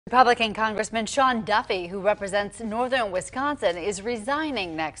Republican Congressman Sean Duffy, who represents northern Wisconsin, is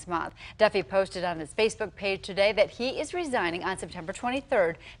resigning next month. Duffy posted on his Facebook page today that he is resigning on September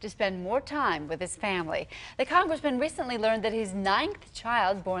 23rd to spend more time with his family. The congressman recently learned that his 9th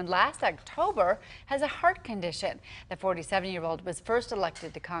child, born last October, has a heart condition. The 47-year-old was first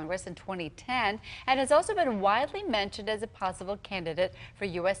elected to Congress in 2010 and has also been widely mentioned as a possible candidate for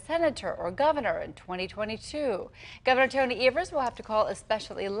U.S. Senator or Governor in 2022. Governor Tony Evers will have to call a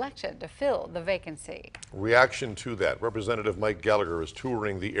special election to fill the vacancy. Reaction to that, Representative Mike Gallagher is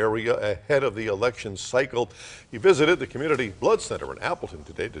touring the area ahead of the election cycle. He visited the Community Blood Center in Appleton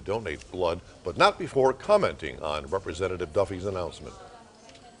today to donate blood, but not before commenting on Representative Duffy's announcement.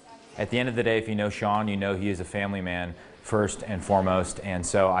 At the end of the day, if you know Sean, you know he is a family man first and foremost, and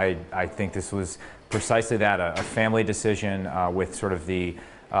so I think this was precisely that, a family decision with sort of the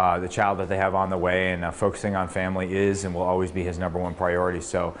child that they have on the way, and focusing on family is and will always be his #1 priority.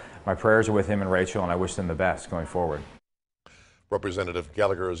 So my prayers are with him and Rachel, and I wish them the best going forward. Representative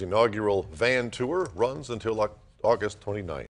Gallagher's inaugural van tour runs until August 29th.